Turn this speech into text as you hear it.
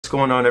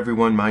going on,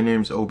 everyone? My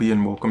name's Obi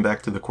and welcome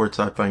back to the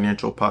Courtside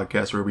Financial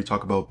podcast where we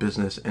talk about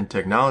business and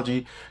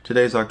technology.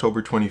 Today is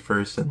October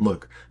 21st and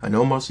look, I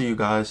know most of you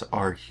guys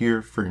are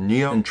here for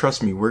NIO and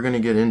trust me, we're going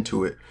to get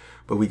into it,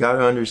 but we got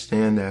to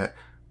understand that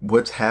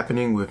what's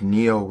happening with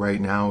NIO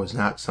right now is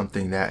not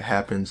something that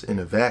happens in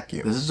a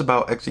vacuum. This is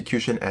about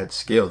execution at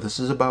scale. This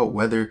is about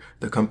whether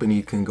the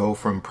company can go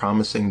from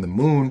promising the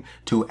moon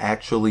to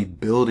actually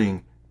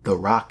building the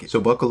rocket. So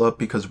buckle up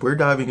because we're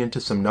diving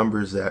into some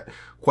numbers that,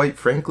 quite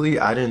frankly,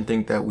 I didn't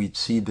think that we'd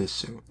see this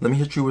soon. Let me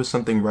hit you with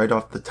something right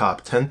off the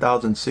top.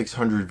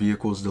 10,600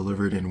 vehicles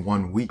delivered in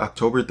 1 week.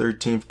 October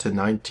 13th to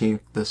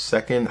 19th, the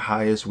second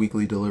highest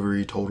weekly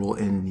delivery total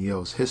in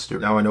NIO's history.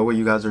 Now, I know what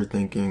you guys are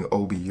thinking,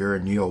 Obi, you're a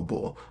NIO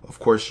bull. Of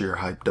course you're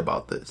hyped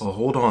about this. But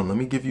hold on, let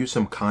me give you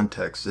some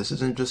context. This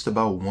isn't just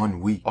about 1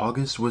 week.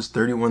 August was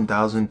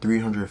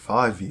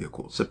 31,305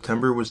 vehicles.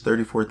 September was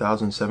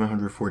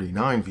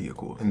 34,749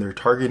 vehicles. And they're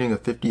targeting a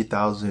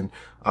 50,000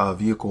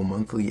 vehicle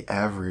monthly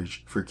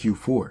average for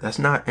Q4. That's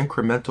not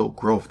incremental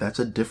growth. That's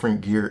a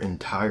different gear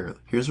entirely.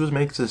 Here's what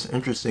makes this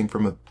interesting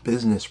from a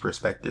business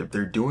perspective.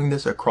 They're doing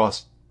this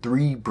across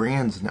 3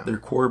 brands now. Their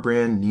core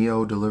brand,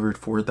 NIO, delivered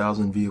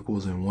 4,000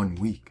 vehicles in 1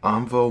 week.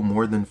 Onvo,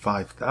 more than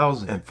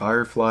 5,000. And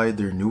Firefly,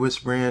 their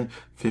newest brand,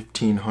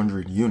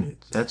 1,500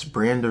 units. That's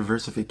brand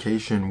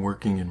diversification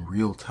working in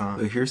real time.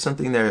 But here's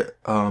something that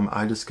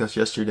I discussed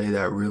yesterday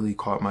that really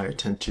caught my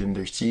attention.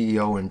 Their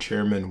CEO and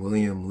chairman,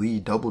 William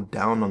Li, doubled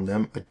down on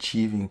them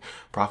achieving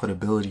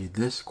profitability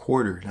this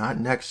quarter, not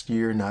next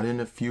year, not in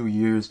a few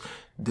years,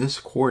 this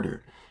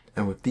quarter.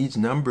 And with these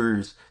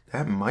numbers,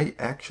 that might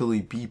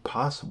actually be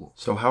possible.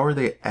 So how are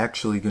they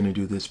actually going to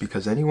do this?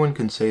 Because anyone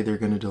can say they're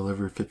going to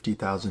deliver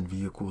 50,000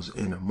 vehicles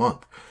in a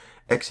month.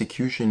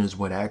 Execution is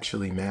what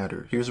actually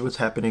matters. Here's what's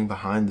happening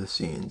behind the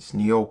scenes.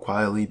 NIO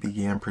quietly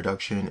began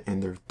production in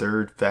their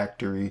 3rd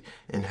factory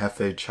in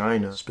Hefei,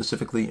 China,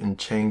 specifically in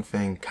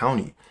Changfeng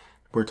County.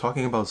 We're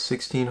talking about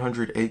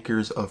 1,600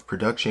 acres of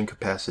production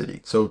capacity.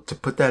 So to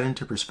put that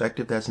into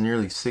perspective, that's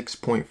nearly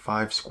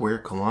 6.5 square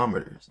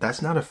kilometers.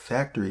 That's not a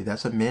factory,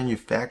 that's a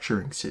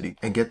manufacturing city.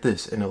 And get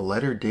this, in a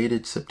letter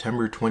dated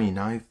September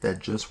 29th that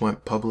just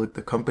went public,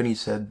 the company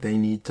said they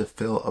need to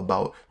fill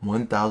about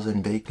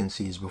 1,000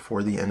 vacancies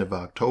before the end of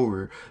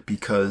October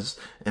because,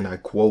 and I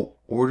quote,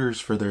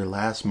 orders for their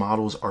last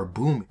models are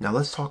booming. Now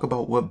let's talk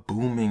about what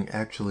booming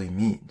actually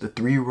means. The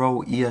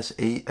 3-row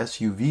ES8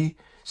 SUV,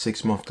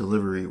 6-month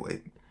delivery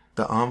wait.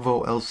 The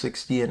Onvo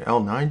L60 and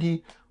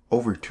L90,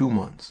 over 2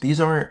 months. These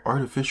aren't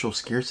artificial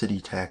scarcity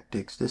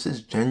tactics. This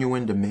is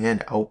genuine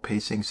demand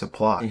outpacing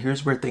supply. And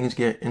here's where things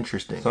get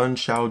interesting. Sun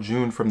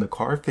Xiaojun from the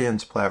Car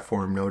Fans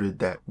platform noted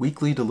that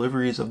weekly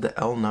deliveries of the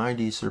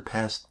L90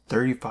 surpassed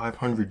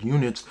 3,500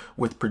 units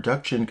with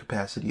production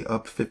capacity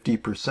up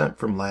 50%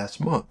 from last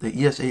month. The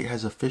ES8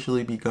 has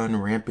officially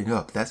begun ramping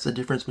up. That's the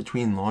difference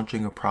between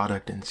launching a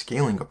product and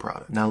scaling a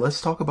product. Now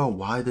let's talk about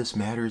why this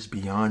matters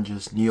beyond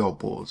just NIO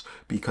bulls,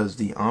 because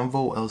the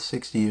Onvo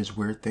L60 is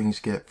where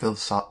things get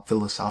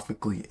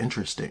philosophically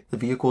interesting. The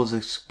vehicle is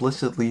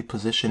explicitly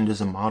positioned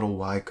as a Model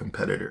Y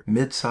competitor,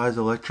 mid-size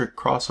electric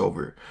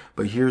crossover,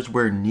 but here's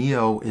where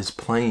NIO is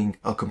playing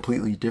a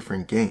completely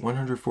different game.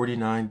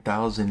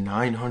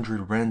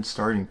 149,900 REN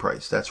starting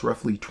price. That's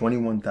roughly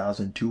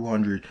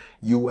 $21,200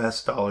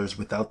 US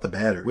without the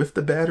battery. With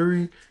the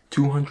battery,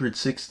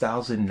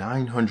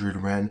 206,900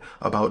 REN,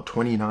 about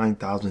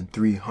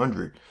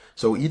 29,300.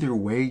 So either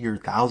way, you're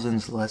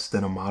thousands less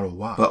than a Model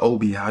Y. But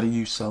Obi, how do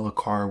you sell a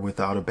car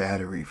without a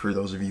battery? For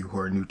those of you who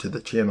are new to the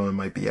channel and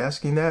might be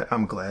asking that,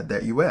 I'm glad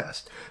that you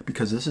asked.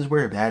 Because this is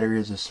where battery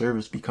as a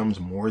service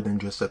becomes more than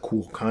just a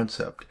cool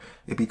concept.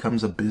 It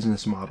becomes a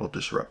business model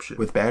disruption.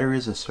 With battery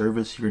as a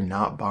service, you're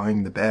not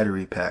buying the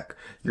battery pack.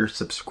 You're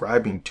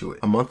subscribing to it.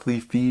 A monthly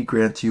fee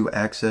grants you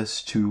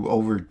access to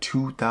over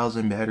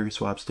 2,000 battery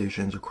swap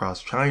stations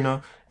across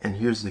China. And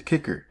here's the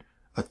kicker,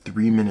 a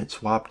 3-minute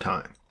swap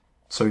time.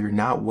 So you're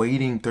not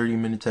waiting 30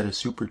 minutes at a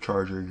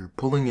supercharger, you're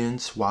pulling in,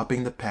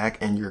 swapping the pack,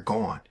 and you're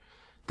gone.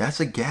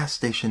 That's a gas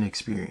station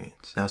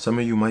experience. Now some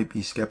of you might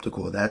be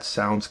skeptical, that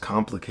sounds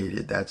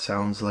complicated, that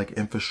sounds like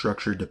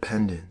infrastructure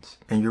dependence.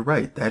 And you're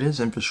right, that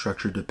is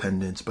infrastructure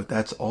dependence, but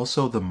that's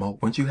also the moat.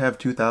 Once you have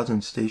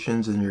 2,000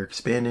 stations and you're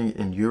expanding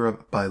in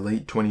Europe by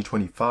late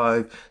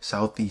 2025,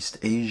 Southeast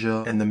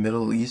Asia, and the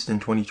Middle East in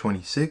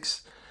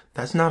 2026,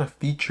 that's not a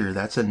feature,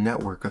 that's a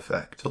network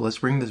effect. So let's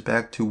bring this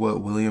back to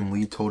what William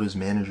Li told his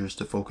managers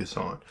to focus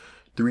on.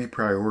 3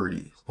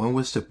 priorities. One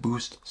was to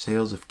boost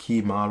sales of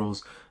key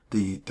models,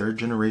 the 3rd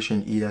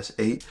generation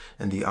ES8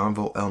 and the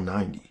Onvo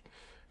L90.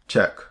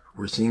 Check.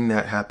 We're seeing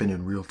that happen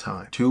in real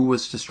time. 2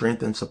 was to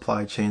strengthen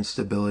supply chain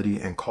stability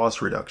and cost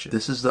reduction.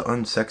 This is the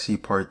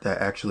unsexy part that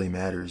actually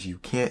matters. You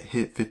can't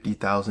hit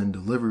 50,000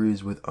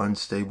 deliveries with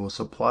unstable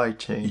supply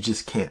chain. You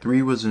just can't.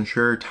 3 was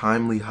ensure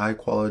timely, high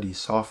quality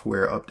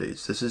software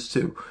updates. This is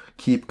to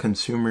keep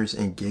consumers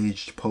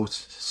engaged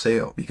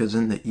post-sale. Because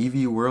in the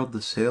EV world,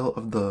 the sale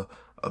of the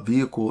A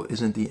vehicle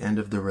isn't the end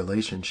of the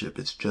relationship,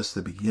 it's just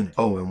the beginning.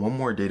 Oh, and one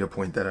more data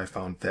point that I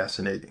found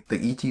fascinating. The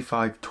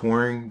ET5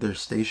 Touring, their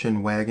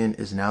station wagon,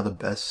 is now the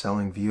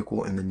best-selling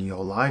vehicle in the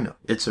NIO lineup.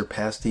 It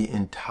surpassed the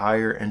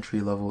entire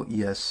entry-level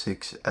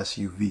ES6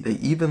 SUV. They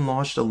even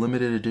launched a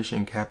limited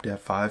edition capped at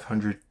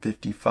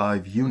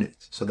 555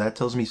 units. So that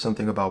tells me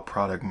something about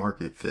product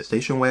market fit.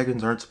 Station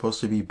wagons aren't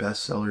supposed to be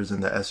best sellers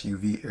in the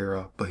SUV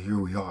era, but here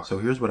we are. So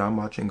here's what I'm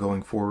watching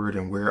going forward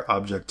and where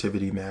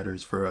objectivity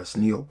matters for us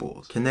NIO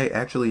bulls. Can they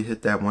actually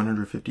hit that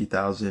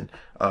 150,000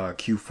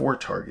 Q4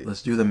 target?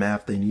 Let's do the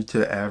math. They need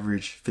to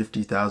average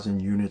 50,000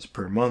 units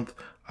per month.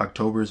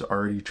 October's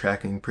already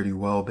tracking pretty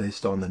well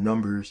based on the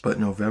numbers, but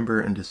November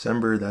and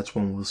December, that's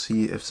when we'll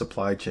see if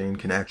supply chain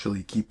can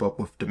actually keep up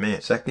with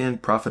demand.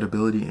 Second,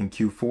 profitability in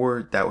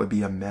Q4, that would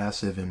be a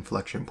massive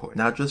inflection point,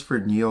 not just for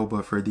NIO,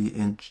 but for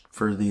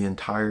the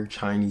entire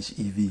Chinese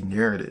EV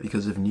narrative.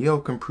 Because if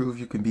NIO can prove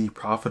you can be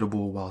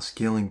profitable while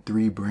scaling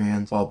 3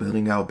 brands, while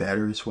building out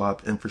battery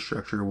swap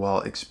infrastructure,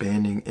 while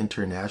expanding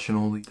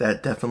internationally,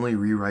 that definitely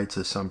rewrites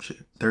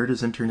assumptions. Third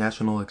is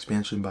international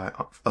expansion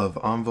of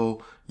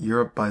Onvo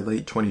Europe by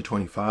late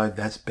 2025.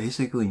 That's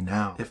basically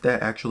now. If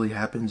that actually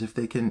happens, if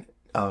they can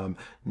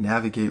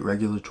navigate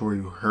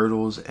regulatory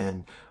hurdles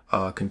and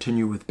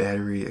continue with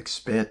battery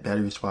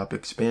swap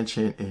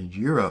expansion in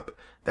Europe,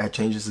 that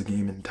changes the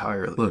game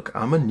entirely. Look,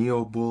 I'm a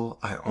NIO bull.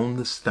 I own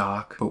the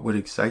stock, but what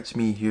excites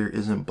me here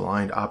isn't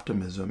blind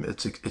optimism.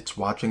 It's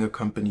watching a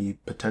company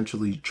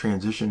potentially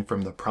transition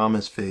from the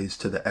promise phase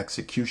to the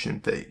execution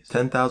phase.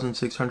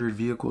 10,600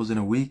 vehicles in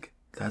a week.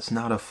 That's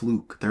not a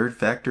fluke. Third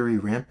factory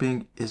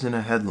ramping isn't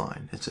a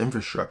headline, it's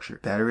infrastructure.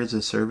 Battery as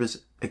a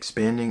service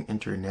expanding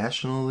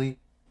internationally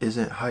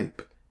isn't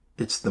hype,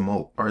 it's the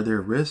moat. Are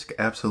there risks?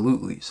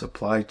 Absolutely.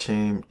 Supply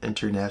chain,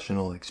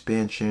 international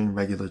expansion,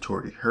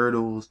 regulatory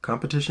hurdles.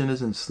 Competition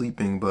isn't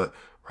sleeping, but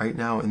right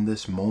now in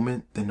this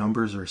moment, the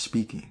numbers are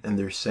speaking. And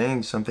they're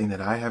saying something that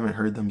I haven't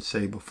heard them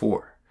say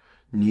before.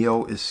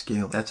 NIO is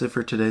scaling. That's it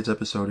for today's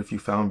episode. If you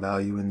found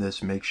value in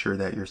this, make sure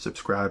that you're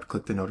subscribed,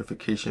 click the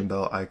notification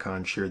bell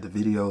icon, share the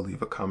video,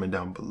 leave a comment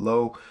down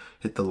below,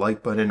 hit the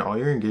like button. All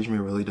your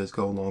engagement really does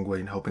go a long way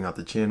in helping out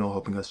the channel,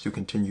 helping us to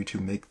continue to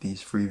make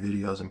these free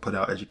videos and put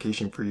out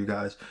education for you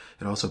guys.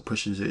 It also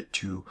pushes it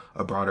to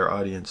a broader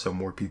audience so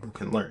more people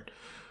can learn.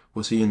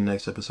 We'll see you in the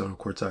next episode of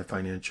Courtside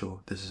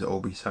Financial. This is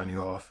Obi signing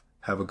off.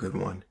 Have a good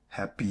one.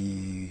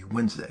 Happy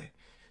Wednesday.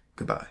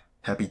 Goodbye.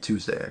 Happy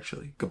Tuesday,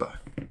 actually. Goodbye.